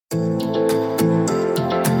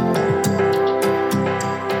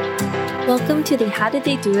Welcome to the How Did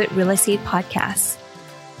They Do It Real Estate Podcast.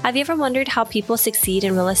 Have you ever wondered how people succeed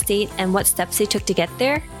in real estate and what steps they took to get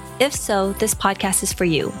there? If so, this podcast is for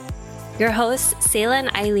you. Your hosts, Sayla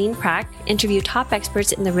and Eileen Prack, interview top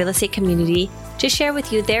experts in the real estate community to share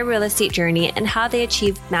with you their real estate journey and how they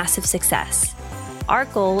achieved massive success. Our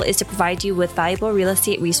goal is to provide you with valuable real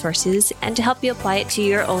estate resources and to help you apply it to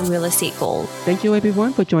your own real estate goal. Thank you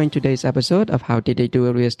everyone for joining today's episode of How Did They Do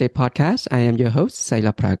a Real Estate Podcast. I am your host,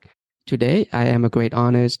 Sayla Prack. Today, I am a great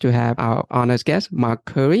honor to have our honored guest, Mark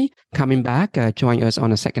Khuri, coming back, join us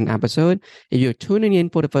on a second episode. If you're tuning in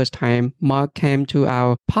for the first time, Mark came to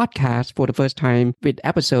our podcast for the first time with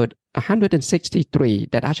episode 163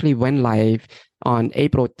 that actually went live on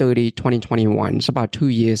April 30, 2021, so about 2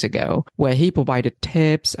 years ago, where he provided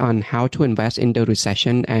tips on how to invest in the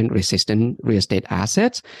recession and resistant real estate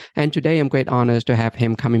assets. And today, I'm great honors to have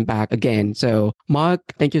him coming back again. So, Mark,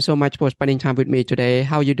 thank you so much for spending time with me today.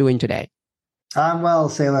 How are you doing today? I'm well,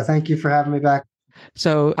 Sayla. Thank you for having me back.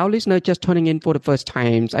 So our listeners just tuning in for the first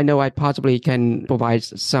times, I know I possibly can provide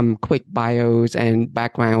some quick bios and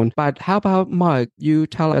background, but how about Mark? You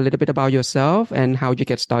tell a little bit about yourself and how you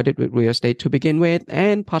get started with real estate to begin with,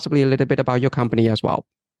 and possibly a little bit about your company as well.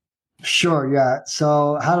 Sure, yeah.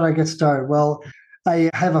 So how did I get started? Well, I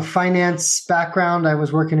have a finance background. I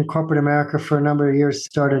was working in corporate America for a number of years,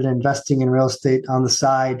 started investing in real estate on the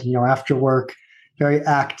side, after work, very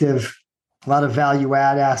active, a lot of value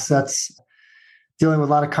add assets, dealing with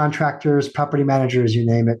a lot of contractors, property managers, you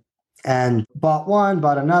name it. And bought one,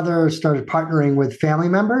 bought another, started partnering with family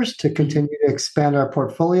members to continue to expand our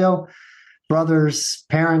portfolio. Brothers,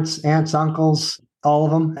 parents, aunts, uncles, all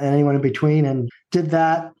of them, and anyone in between. And did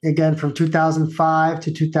that again from 2005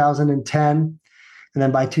 to 2010. And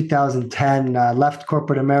then by 2010, left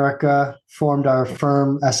corporate America, formed our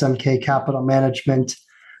firm, SMK Capital Management,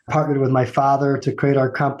 partnered with my father to create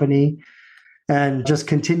our company, and just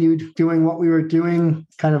continued doing what we were doing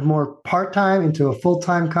kind of more part-time into a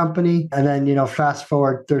full-time company. And then, fast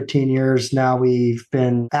forward 13 years now, we've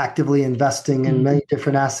been actively investing in many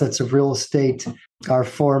different assets of real estate. Our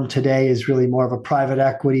firm today is really more of a private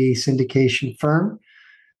equity syndication firm.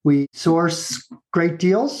 We source great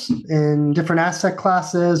deals in different asset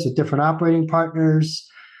classes with different operating partners,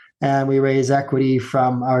 and we raise equity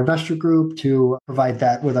from our investor group to provide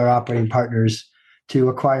that with our operating partners to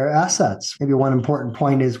acquire assets. Maybe one important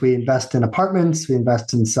point is we invest in apartments, we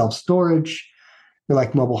invest in self-storage, we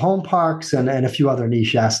like mobile home parks, and a few other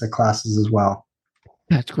niche asset classes as well.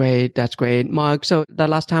 That's great. That's great. Mark, so the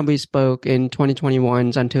last time we spoke in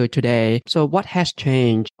 2021 until today, so what has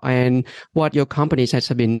changed and what your companies has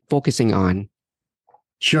been focusing on?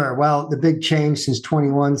 Sure. Well, the big change since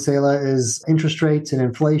 21, Sayla, is interest rates and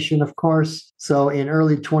inflation, of course. So in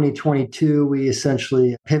early 2022, we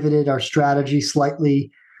essentially pivoted our strategy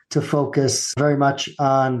slightly to focus very much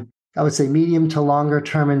on, I would say, medium to longer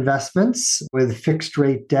term investments with fixed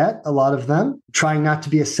rate debt, a lot of them, trying not to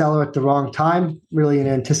be a seller at the wrong time, really in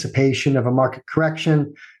anticipation of a market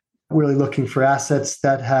correction, really looking for assets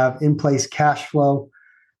that have in place cash flow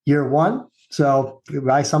year one. So if we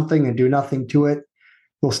buy something and do nothing to it,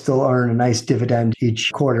 we'll still earn a nice dividend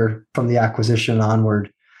each quarter from the acquisition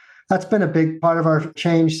onward. That's been a big part of our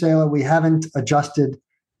change, Sayla. We haven't adjusted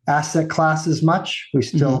asset classes much. We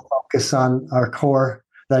still focus on our core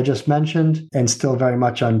that I just mentioned and still very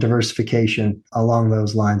much on diversification along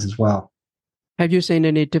those lines as well. Have you seen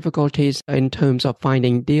any difficulties in terms of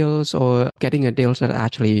finding deals or getting a deals that are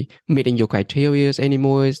actually meeting your criteria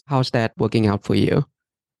anymore? How's that working out for you?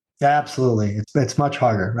 Yeah, absolutely. It's much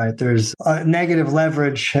harder, right? There's negative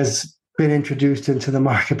leverage has been introduced into the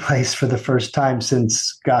marketplace for the first time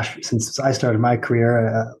since I started my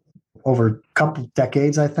career, over a couple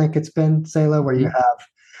decades, I think it's been, Sayla, where you have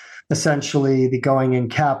essentially the going in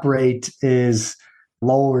cap rate is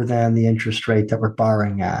lower than the interest rate that we're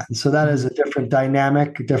borrowing at. And so that is a different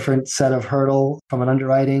dynamic, a different set of hurdle from an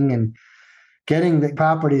underwriting and getting the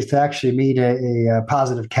properties to actually meet a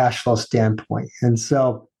positive cash flow standpoint. And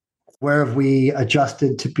so where have we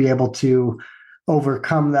adjusted to be able to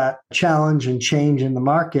overcome that challenge and change in the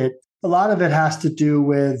market? A lot of it has to do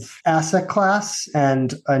with asset class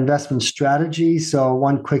and investment strategy. So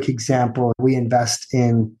one quick example, we invest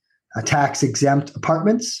in tax-exempt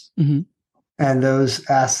apartments. And those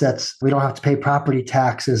assets, we don't have to pay property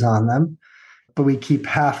taxes on them, but we keep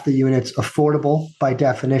half the units affordable by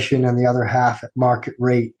definition and the other half at market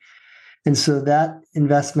rate. And so that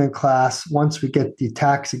investment class, once we get the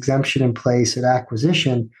tax exemption in place at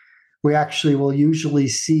acquisition, we actually will usually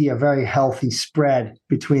see a very healthy spread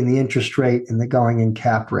between the interest rate and the going in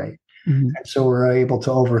cap rate. And so we're able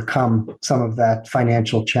to overcome some of that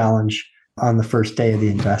financial challenge on the first day of the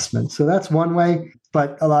investment. So that's one way,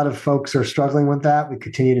 but a lot of folks are struggling with that. We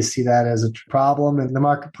continue to see that as a problem in the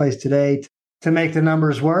marketplace today to make the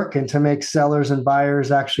numbers work and to make sellers and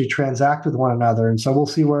buyers actually transact with one another. And so we'll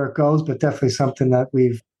see where it goes, but definitely something that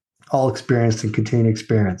we've all experienced and continue to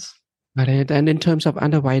experience. Got it. And in terms of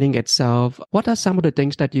underwriting itself, what are some of the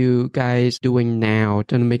things that you guys doing now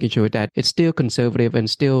to making sure that it's still conservative and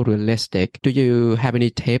still realistic? Do you have any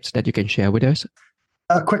tips that you can share with us?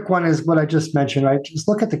 A quick one is what I just mentioned, right? Just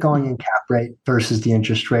look at the going in cap rate versus the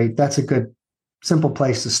interest rate. That's a good, simple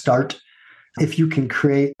place to start. If you can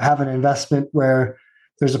have an investment where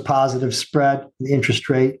there's a positive spread, the interest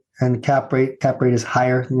rate and cap rate is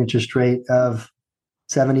higher than interest rate of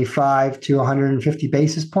 75 to 150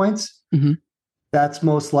 basis points. Mm-hmm. That's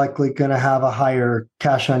most likely going to have a higher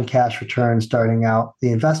cash on cash return starting out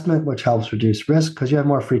the investment, which helps reduce risk because you have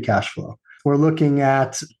more free cash flow. We're looking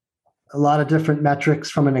at a lot of different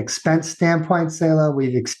metrics from an expense standpoint, Selah.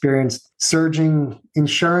 We've experienced surging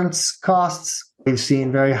insurance costs. We've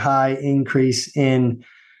seen very high increase in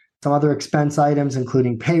some other expense items,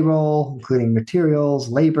 including payroll, including materials,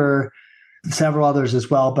 labor, several others as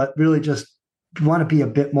well. But really just you want to be a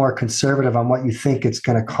bit more conservative on what you think it's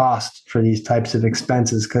going to cost for these types of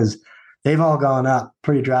expenses because they've all gone up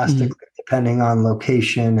pretty drastically depending on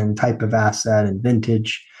location and type of asset and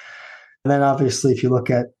vintage. And then obviously, if you look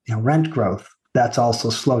at rent growth, that's also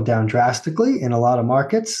slowed down drastically in a lot of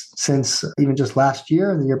markets since even just last year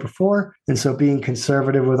and the year before. And so being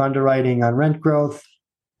conservative with underwriting on rent growth.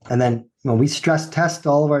 And then we stress test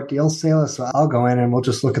all of our deals, Selah. So I'll go in and we'll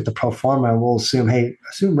just look at the pro forma and we'll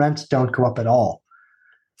assume rents don't go up at all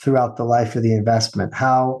throughout the life of the investment.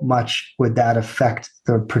 How much would that affect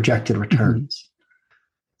the projected returns?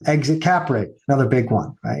 Mm-hmm. Exit cap rate, another big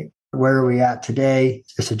one, right? Where are we at today?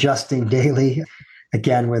 It's adjusting daily.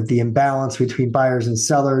 Again, with the imbalance between buyers and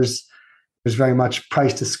sellers, there's very much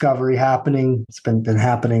price discovery happening. It's been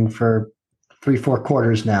happening for 3-4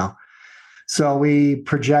 quarters now. So we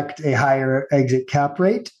project a higher exit cap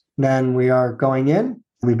rate than we are going in.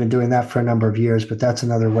 We've been doing that for a number of years, but that's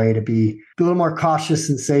another way to be a little more cautious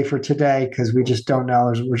and safer today because we just don't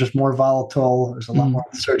know. We're just more volatile. There's a lot more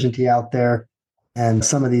uncertainty out there. And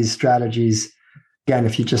some of these strategies, again,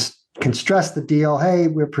 if you just can stress the deal, hey,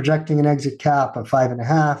 we're projecting an exit cap of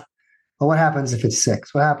 5.5. Well, what happens if it's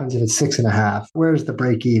 6? What happens if it's 6.5? Where's the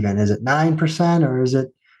break even? Is it 9% or is it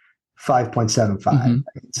 5.75? Mm-hmm.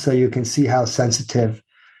 So you can see how sensitive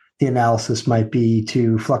the analysis might be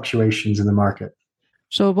to fluctuations in the market.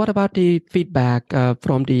 So what about the feedback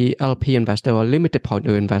from the LP investor or limited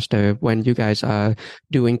partner investor when you guys are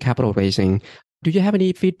doing capital raising? Do you have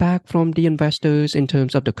any feedback from the investors in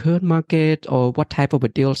terms of the current market or what type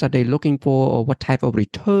of deals are they looking for or what type of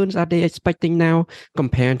returns are they expecting now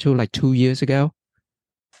compared to like 2 years ago?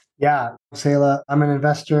 Yeah, Selah, I'm an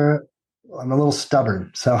investor. I'm a little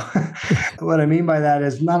stubborn. So what I mean by that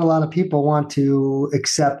is not a lot of people want to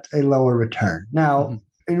accept a lower return. Now,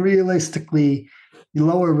 and realistically, the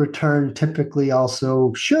lower return typically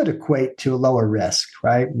also should equate to a lower risk,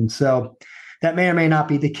 right? And so that may or may not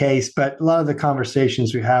be the case, but a lot of the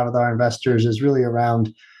conversations we have with our investors is really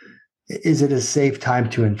around, is it a safe time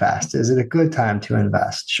to invest? Is it a good time to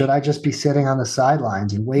invest? Should I just be sitting on the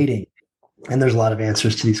sidelines and waiting? And there's a lot of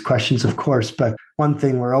answers to these questions, of course, but one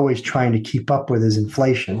thing we're always trying to keep up with is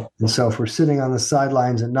inflation. And so if we're sitting on the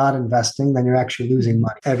sidelines and not investing, then you're actually losing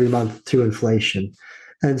money every month to inflation.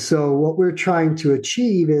 And so what we're trying to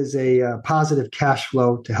achieve is a positive cash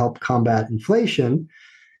flow to help combat inflation.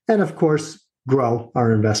 And of course, grow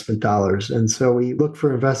our investment dollars. And so we look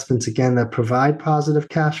for investments, again, that provide positive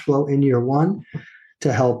cash flow in year one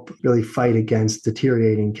to help really fight against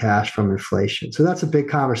deteriorating cash from inflation. So that's a big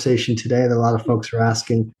conversation today that a lot of folks are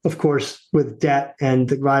asking. Of course, with debt and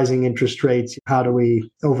the rising interest rates, how do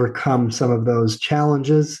we overcome some of those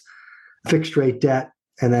challenges? Fixed rate debt,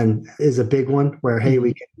 and then is a big one where, hey,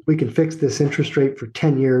 we can fix this interest rate for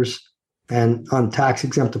 10 years. And on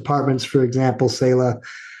tax-exempt apartments, for example, Selah,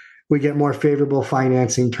 we get more favorable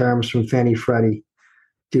financing terms from Fannie Freddie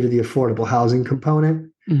due to the affordable housing component.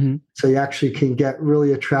 Mm-hmm. So you actually can get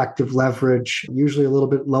really attractive leverage, usually a little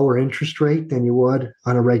bit lower interest rate than you would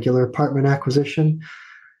on a regular apartment acquisition.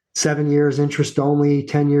 7 years interest only,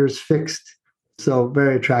 10 years fixed. So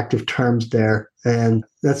very attractive terms there. And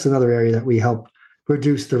that's another area that we help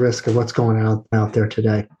reduce the risk of what's going on out there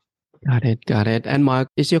today. Got it. And Mark,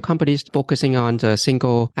 is your company focusing on the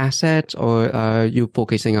single assets or are you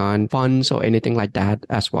focusing on funds or anything like that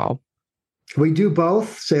as well? We do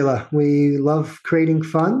both, Selah. We love creating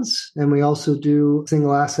funds and we also do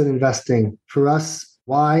single asset investing. For us,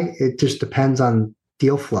 why? It just depends on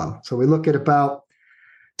deal flow. So we look at about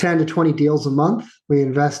 10 to 20 deals a month. We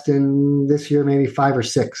invest in this year, maybe 5 or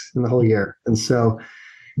 6 in the whole year. And so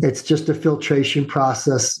it's just a filtration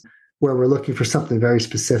process where we're looking for something very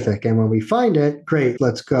specific. And when we find it, great,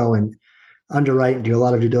 let's go and underwrite and do a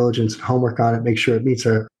lot of due diligence and homework on it, make sure it meets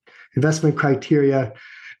our investment criteria.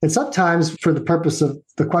 And sometimes for the purpose of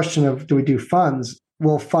the question of do we do funds,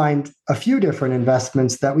 we'll find a few different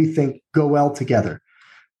investments that we think go well together.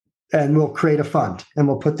 And we'll create a fund and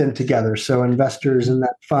we'll put them together. So investors in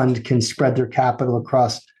that fund can spread their capital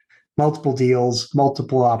across multiple deals,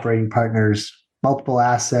 multiple operating partners, multiple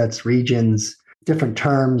assets, regions, different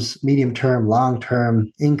terms, medium term, long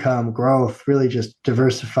term, income, growth, really just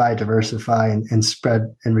diversify and spread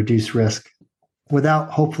and reduce risk without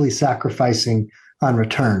hopefully sacrificing on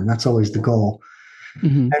return. That's always the goal.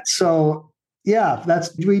 And so, yeah,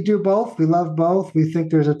 we do both. We love both. We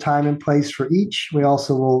think there's a time and place for each. We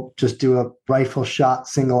also will just do a rifle shot,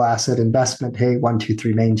 single asset investment. Hey,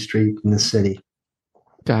 123 Main Street in the city.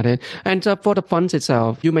 Got it. And for the funds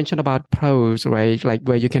itself, you mentioned about pros, right? Like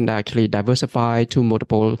where you can actually diversify to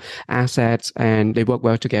multiple assets and they work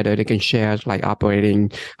well together. They can share like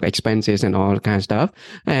operating expenses and all that kind of stuff.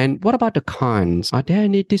 And what about the cons? Are there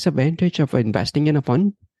any disadvantage of investing in a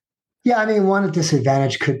fund? Yeah, I mean, one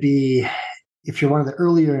disadvantage could be if you're one of the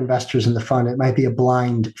earlier investors in the fund, it might be a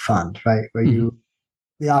blind fund, right? Where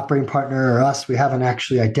the operating partner or us, we haven't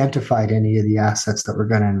actually identified any of the assets that we're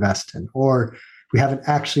going to invest in, or we haven't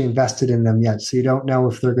actually invested in them yet. So you don't know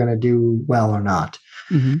if they're going to do well or not.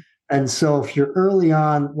 And so if you're early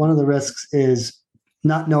on, one of the risks is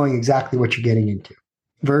not knowing exactly what you're getting into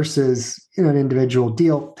versus an individual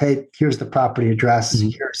deal. Hey, here's the property address,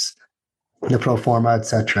 here's the pro forma, et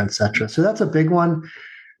cetera, et cetera. So that's a big one.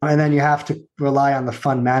 And then you have to rely on the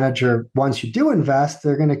fund manager. Once you do invest,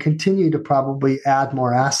 they're going to continue to probably add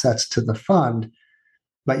more assets to the fund,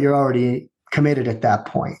 but you're already committed at that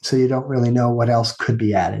point. So you don't really know what else could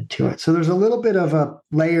be added to it. So there's a little bit of a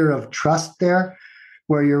layer of trust there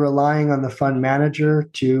where you're relying on the fund manager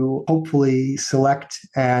to hopefully select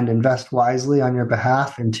and invest wisely on your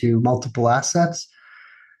behalf into multiple assets.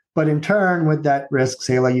 But in turn, with that risk,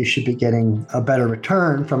 Sayla, you should be getting a better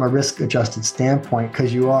return from a risk-adjusted standpoint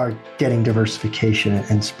because you are getting diversification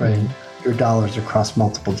and spreading your dollars across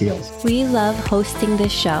multiple deals. We love hosting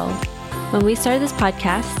this show. When we started this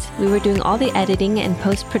podcast, we were doing all the editing and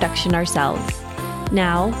post-production ourselves.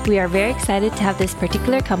 Now, we are very excited to have this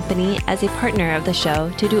particular company as a partner of the show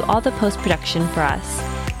to do all the post-production for us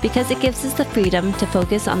because it gives us the freedom to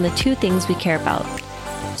focus on the two things we care about: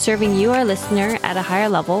 serving you, our listener, at a higher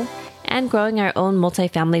level and growing our own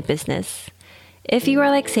multifamily business. If you are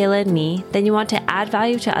like Sayla and me, then you want to add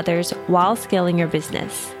value to others while scaling your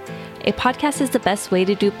business. A podcast is the best way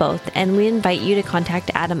to do both, and we invite you to contact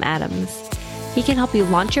Adam Adams. He can help you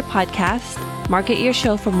launch your podcast, market your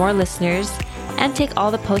show for more listeners, and take all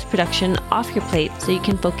the post-production off your plate so you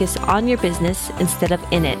can focus on your business instead of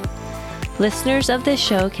in it. Listeners of this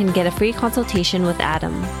show can get a free consultation with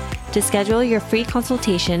Adam. To schedule your free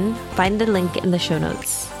consultation, find the link in the show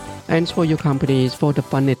notes. And for your companies, for the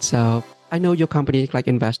fund itself, I know your company is like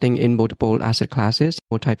investing in multiple asset classes,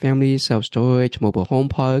 multifamily, self-storage, mobile home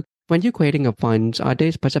park. When you're creating a fund, are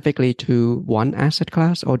they specifically to one asset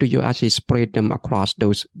class or do you actually spread them across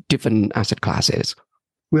those different asset classes?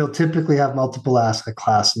 We'll typically have multiple asset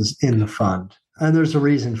classes in the fund. And there's a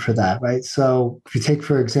reason for that, right? So if you take,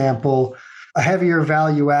 for example, a heavier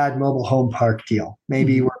value add mobile home park deal,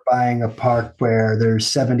 maybe we're buying a park where there's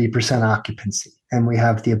 70% occupancy and we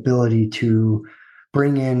have the ability to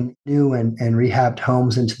bring in new and rehabbed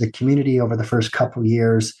homes into the community over the first couple of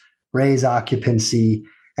years, raise occupancy,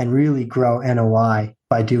 and really grow NOI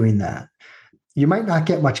by doing that. You might not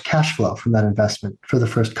get much cash flow from that investment for the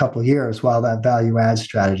first couple of years while that value add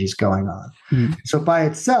strategy is going on. So by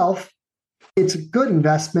itself, it's a good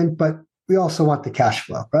investment, but we also want the cash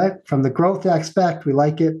flow, right? From the growth aspect, we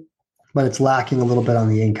like it, but it's lacking a little bit on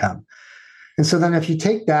the income. And so then if you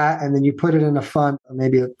take that and then you put it in a fund,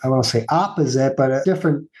 maybe I won't say opposite, but a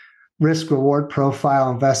different risk reward profile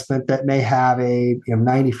investment that may have a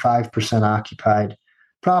 95% occupied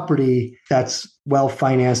property that's well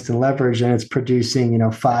financed and leveraged, and it's producing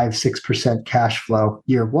 5-6% cash flow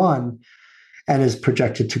year one and is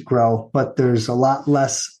projected to grow, but there's a lot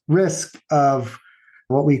less risk of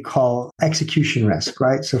what we call execution risk,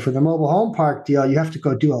 right? So for the mobile home park deal, you have to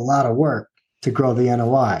go do a lot of work to grow the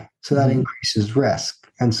NOI. So that increases risk.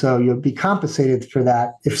 And so you'll be compensated for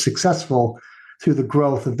that if successful through the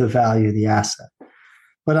growth of the value of the asset.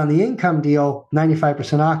 But on the income deal,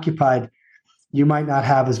 95% occupied, you might not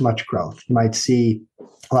have as much growth. You might see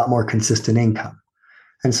a lot more consistent income.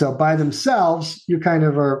 And so by themselves, you kind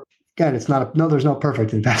of are again, there's no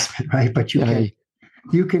perfect investment, right? But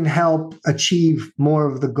you can help achieve more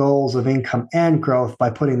of the goals of income and growth by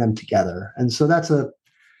putting them together. And so that's a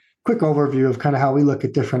quick overview of kind of how we look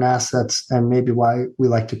at different assets and maybe why we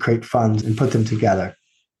like to create funds and put them together.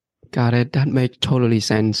 Got it. That makes totally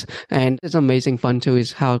sense. And it's amazing fun too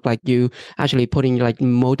is how like you actually putting like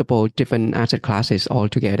multiple different asset classes all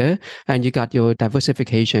together and you got your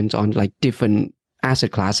diversifications on like different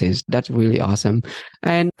asset classes. That's really awesome.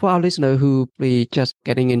 And for our listener who be just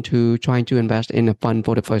getting into trying to invest in a fund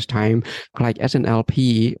for the first time, like as an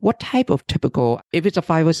LP, what type of typical, if it's a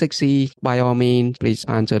 506c, by all means, please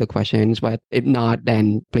answer the questions. But if not,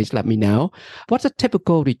 then please let me know. What's a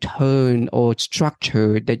typical return or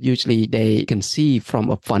structure that usually they can see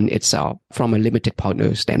from a fund itself, from a limited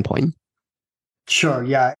partner standpoint? Sure.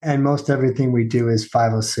 Yeah. And most everything we do is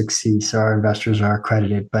 506c. So our investors are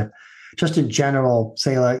accredited. But just in general,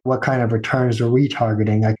 say like what kind of returns are we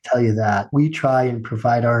targeting? I can tell you that we try and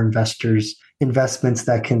provide our investors investments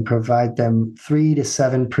that can provide them 3 to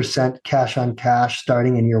 7% cash on cash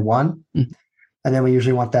starting in year one. And then we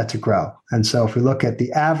usually want that to grow. And so if we look at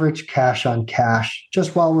the average cash on cash,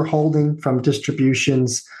 just while we're holding from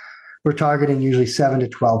distributions, we're targeting usually 7 to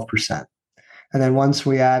 12%. And then once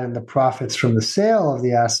we add in the profits from the sale of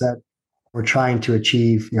the asset, we're trying to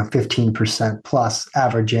achieve 15% plus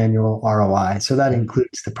average annual ROI. So that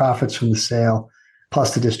includes the profits from the sale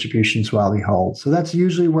plus the distributions while we hold. So that's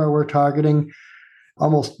usually where we're targeting.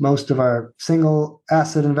 Almost most of our single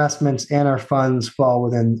asset investments and our funds fall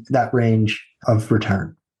within that range of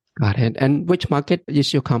return. Got it. And which market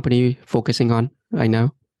is your company focusing on right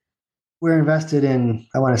now? We're invested in,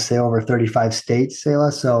 I want to say, over 35 states,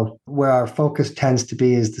 Selah. So where our focus tends to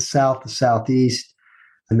be is the South, the Southeast,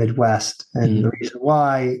 the Midwest. And the reason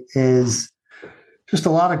why is just a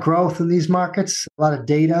lot of growth in these markets, a lot of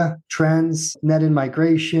data, trends, net in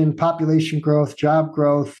migration, population growth, job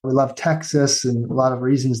growth. We love Texas and a lot of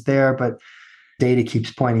reasons there, but data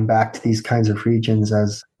keeps pointing back to these kinds of regions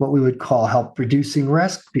as what we would call help reducing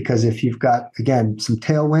risk, because if you've got, again, some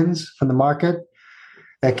tailwinds from the market,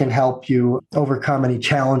 that can help you overcome any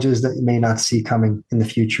challenges that you may not see coming in the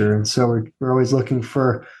future. And so we're always looking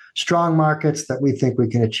for strong markets that we think we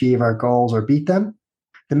can achieve our goals or beat them.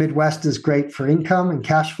 The Midwest is great for income and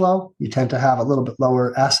cash flow. You tend to have a little bit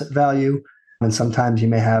lower asset value, and sometimes you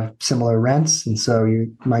may have similar rents. And so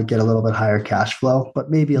you might get a little bit higher cash flow,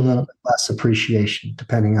 but maybe a little bit less appreciation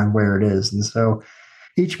depending on where it is. And so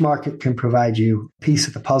each market can provide you a piece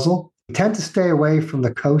of the puzzle. We tend to stay away from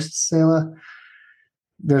the coasts, Selah.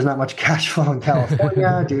 There's not much cash flow in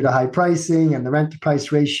California due to high pricing and the rent to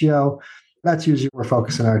price ratio. That's usually where we're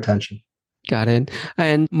focusing our attention. Got it.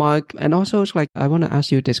 And Mark, and also it's like, I want to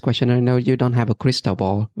ask you this question. I know you don't have a crystal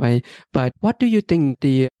ball, right? But what do you think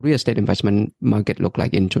the real estate investment market look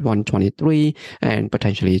like in 2023 and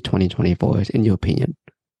potentially 2024, in your opinion?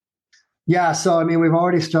 Yeah. So, I mean, we've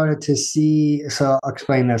already started to see, so I'll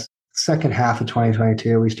explain this. Second half of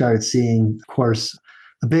 2022, we started seeing, of course,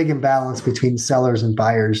 a big imbalance between sellers and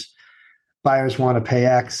buyers. Buyers want to pay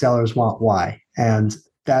X, sellers want Y. And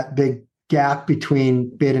that big gap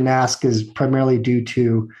between bid and ask is primarily due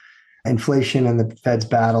to inflation and the Fed's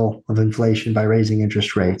battle of inflation by raising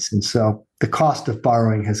interest rates. And so the cost of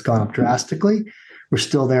borrowing has gone up drastically. We're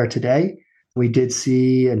still there today. We did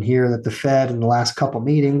see and hear that the Fed in the last couple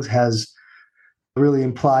meetings has really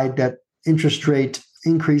implied that interest rate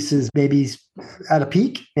increases maybe at a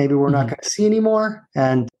peak. Maybe we're not going to see anymore.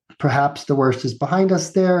 And perhaps the worst is behind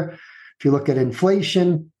us there. If you look at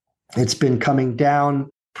inflation, it's been coming down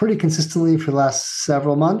pretty consistently for the last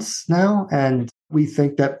several months now. And we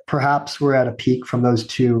think that perhaps we're at a peak from those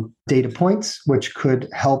two data points, which could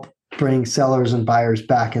help bring sellers and buyers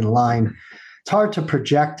back in line. It's hard to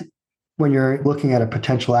project when you're looking at a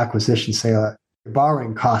potential acquisition, say your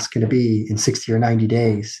borrowing cost going to be in 60 or 90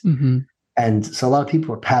 days. And so a lot of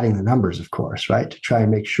people are padding the numbers, of course, right, to try and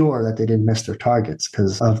make sure that they didn't miss their targets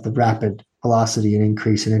because of the rapid velocity and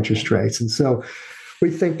increase in interest rates. And so we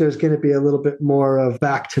think there's going to be a little bit more of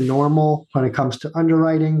back to normal when it comes to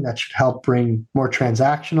underwriting. That should help bring more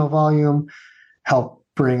transactional volume, help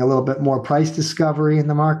bring a little bit more price discovery in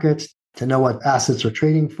the market to know what assets are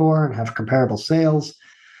trading for and have comparable sales.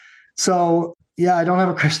 So, yeah, I don't have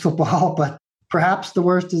a crystal ball, but perhaps the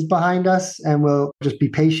worst is behind us and we'll just be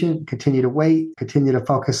patient, continue to wait, continue to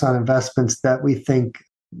focus on investments that we think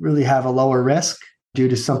really have a lower risk due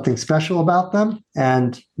to something special about them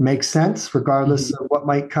and make sense regardless of what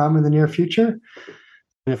might come in the near future.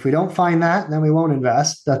 And if we don't find that, then we won't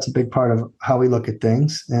invest. That's a big part of how we look at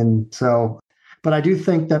things. And so, but I do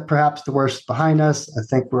think that perhaps the worst is behind us. I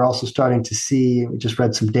think we're also starting to see, we just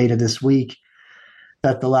read some data this week,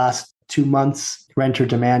 that the last 2 months, renter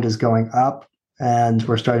demand is going up, and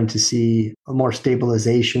we're starting to see a more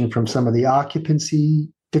stabilization from some of the occupancy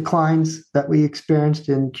declines that we experienced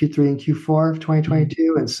in Q3 and Q4 of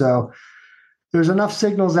 2022. And so there's enough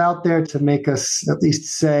signals out there to make us at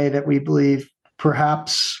least say that we believe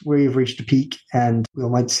perhaps we've reached a peak and we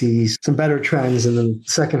might see some better trends in the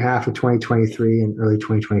second half of 2023 and early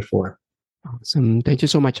 2024. Awesome. Thank you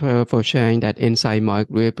so much for sharing that insight, Mark.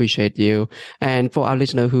 We appreciate you. And for our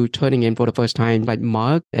listener who turning in for the first time, like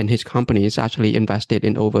Mark and his company is actually invested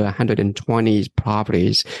in over 120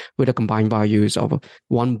 properties with a combined values of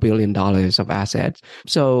 $1 billion of assets.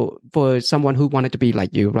 So for someone who wanted to be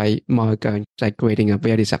like you, right, Mark, like creating a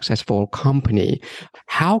very successful company,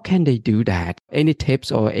 how can they do that? Any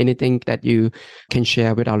tips or anything that you can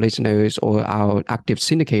share with our listeners or our active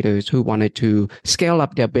syndicators who wanted to scale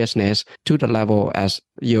up their business to the level as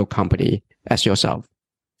your company, as yourself?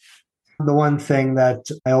 The one thing that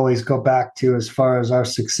I always go back to as far as our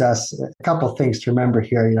success, a couple of things to remember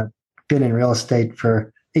here. Been in real estate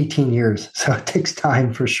for 18 years, so it takes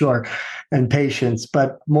time for sure and patience,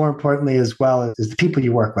 but more importantly as well is the people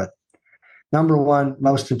you work with. Number one,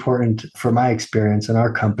 most important for my experience in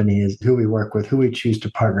our company is who we work with, who we choose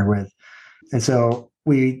to partner with. And so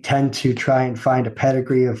we tend to try and find a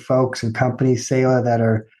pedigree of folks and companies, Selah, that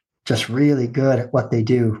are just really good at what they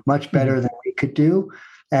do, much better than we could do.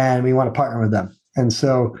 And we want to partner with them. And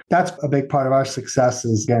so that's a big part of our success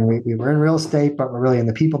is, again, we were in real estate, but we're really in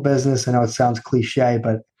the people business. I know it sounds cliche,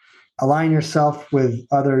 but align yourself with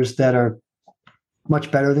others that are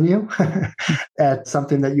much better than you at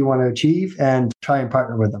something that you want to achieve and try and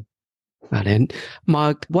partner with them. Got it.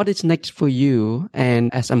 Mark, what is next for you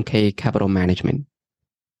and SMK Capital Management?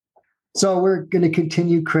 So we're going to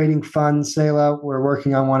continue creating funds, Selah. We're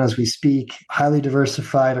working on one as we speak, highly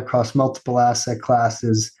diversified across multiple asset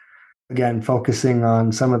classes. Again, focusing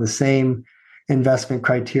on some of the same investment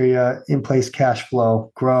criteria, in-place cash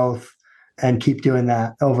flow, growth, and keep doing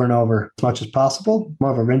that over and over as much as possible,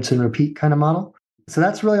 more of a rinse and repeat kind of model. So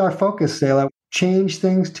that's really our focus, Selah. Change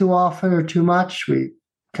things too often or too much. We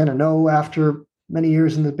kind of know after many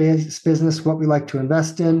years in the business what we like to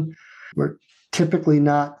invest in. We're typically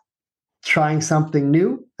not trying something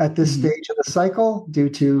new at this stage of the cycle due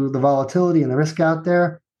to the volatility and the risk out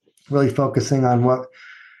there, really focusing on what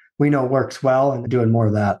we know works well and doing more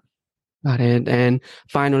of that. Got it. And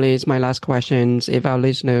finally, it's my last questions. If our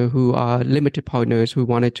listener who are limited partners who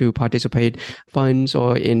wanted to participate funds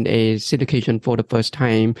or in a syndication for the first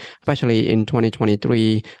time, especially in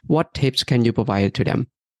 2023, what tips can you provide to them?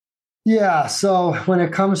 Yeah. So when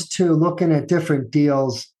it comes to looking at different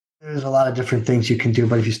deals, there's a lot of different things you can do.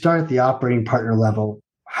 But if you start at the operating partner level,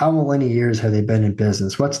 how many years have they been in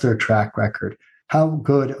business? What's their track record? How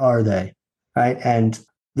good are they? Right. And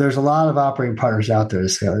there's a lot of operating partners out there to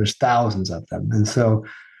say there's thousands of them. And so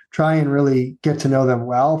try and really get to know them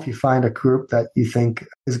well. If you find a group that you think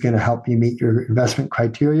is going to help you meet your investment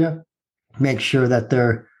criteria, make sure that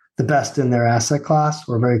they're the best in their asset class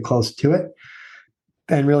or very close to it.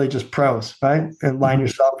 And really just pros, right? And line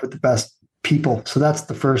yourself with the best people. So that's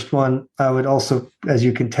the first one. I would also, as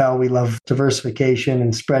you can tell, we love diversification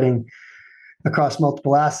and spreading across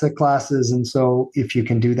multiple asset classes. And so if you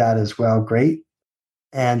can do that as well, great.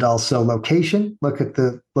 And also location, look at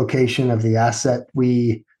the location of the asset.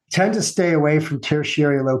 We tend to stay away from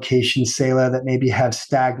tertiary locations, Selah, that maybe have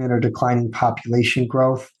stagnant or declining population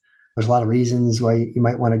growth. There's a lot of reasons why you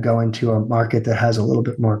might want to go into a market that has a little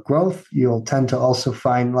bit more growth. You'll tend to also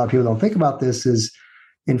find, a lot of people don't think about this, is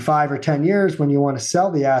in 5 or 10 years, when you want to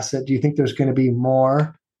sell the asset, do you think there's going to be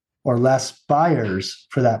more or less buyers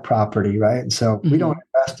for that property, right? And so we don't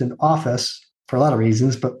invest in office for a lot of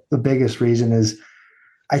reasons, but the biggest reason is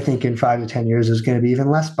I think in 5 to 10 years, there's going to be even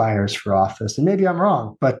less buyers for office. And maybe I'm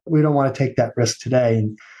wrong, but we don't want to take that risk today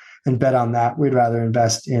and bet on that. We'd rather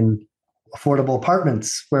invest in affordable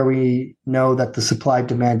apartments where we know that the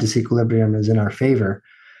supply-demand disequilibrium is in our favor.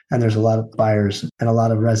 And there's a lot of buyers and a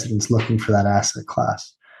lot of residents looking for that asset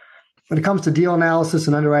class. When it comes to deal analysis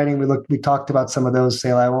and underwriting, we talked about some of those,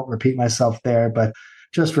 Selah. I won't repeat myself there, but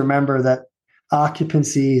just remember that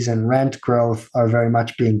occupancies and rent growth are very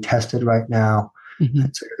much being tested right now.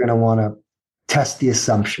 And so you're going to want to test the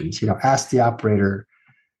assumptions. Ask the operator,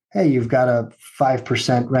 hey, you've got a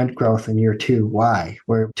 5% rent growth in year 2. Why?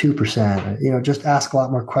 We're 2%. Just ask a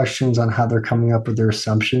lot more questions on how they're coming up with their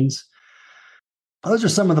assumptions. Those are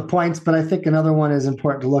some of the points, but I think another one is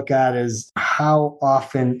important to look at is how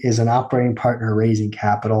often is an operating partner raising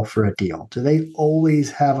capital for a deal? Do they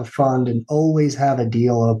always have a fund and always have a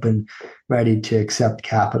deal open, ready to accept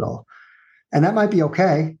capital? And that might be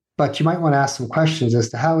okay, But you might want to ask some questions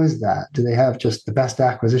as to how is that? Do they have just the best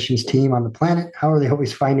acquisitions team on the planet? How are they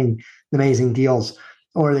always finding amazing deals?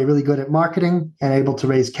 Or are they really good at marketing and able to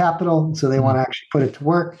raise capital? So they want to actually put it to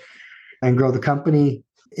work and grow the company.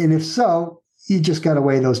 And if so, you just got to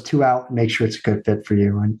weigh those two out and make sure it's a good fit for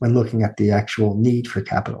you when looking at the actual need for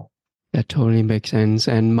capital. That totally makes sense.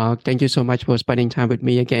 And Mark, thank you so much for spending time with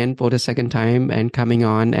me again for the second time and coming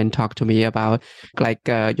on and talk to me about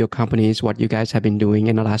your companies, what you guys have been doing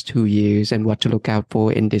in the last 2 years and what to look out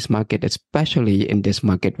for in this market, especially in this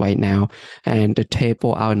market right now. And the tip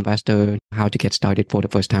for our investor, how to get started for the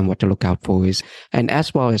first time, what to look out for is, and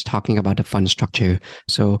as well as talking about the fund structure.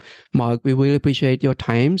 So Mark, we really appreciate your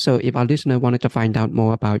time. So if our listener wanted to find out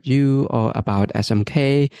more about you or about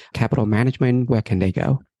SMK Capital Management, where can they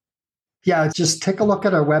go? Yeah, just take a look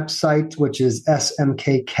at our website, which is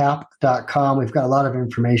smkcap.com. We've got a lot of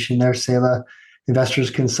information there, Sayla.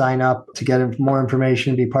 Investors can sign up to get more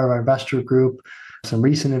information, be part of our investor group, some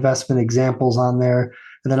recent investment examples on there.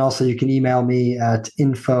 And then also you can email me at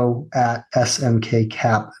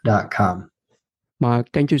info@smkcap.com. Mark,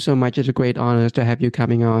 thank you so much. It's a great honor to have you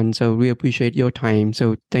coming on. So we appreciate your time.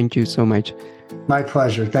 So thank you so much. My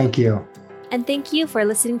pleasure. Thank you. And thank you for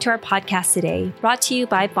listening to our podcast today, brought to you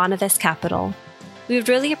by Bonavest Capital. We would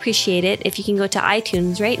really appreciate it if you can go to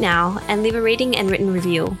iTunes right now and leave a rating and written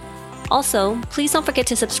review. Also, please don't forget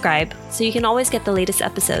to subscribe so you can always get the latest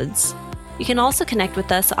episodes. You can also connect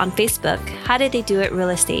with us on Facebook, How Did They Do It Real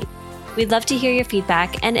Estate. We'd love to hear your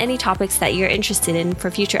feedback and any topics that you're interested in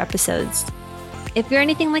for future episodes. If you're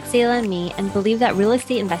anything like Sayla and me and believe that real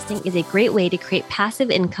estate investing is a great way to create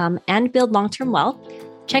passive income and build long-term wealth,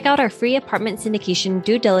 check out our free apartment syndication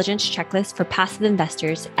due diligence checklist for passive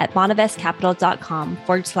investors at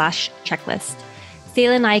bonavestcapital.com/checklist.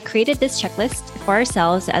 Sayla and I created this checklist for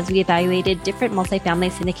ourselves as we evaluated different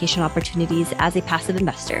multifamily syndication opportunities as a passive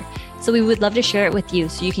investor. So we would love to share it with you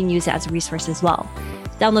so you can use it as a resource as well.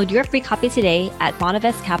 Download your free copy today at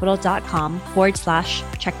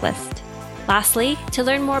bonavestcapital.com/checklist. Lastly, to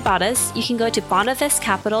learn more about us, you can go to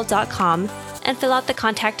bonavestcapital.com and fill out the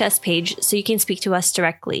Contact Us page so you can speak to us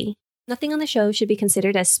directly. Nothing on the show should be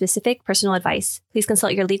considered as specific personal advice. Please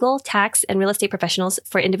consult your legal, tax, and real estate professionals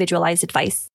for individualized advice.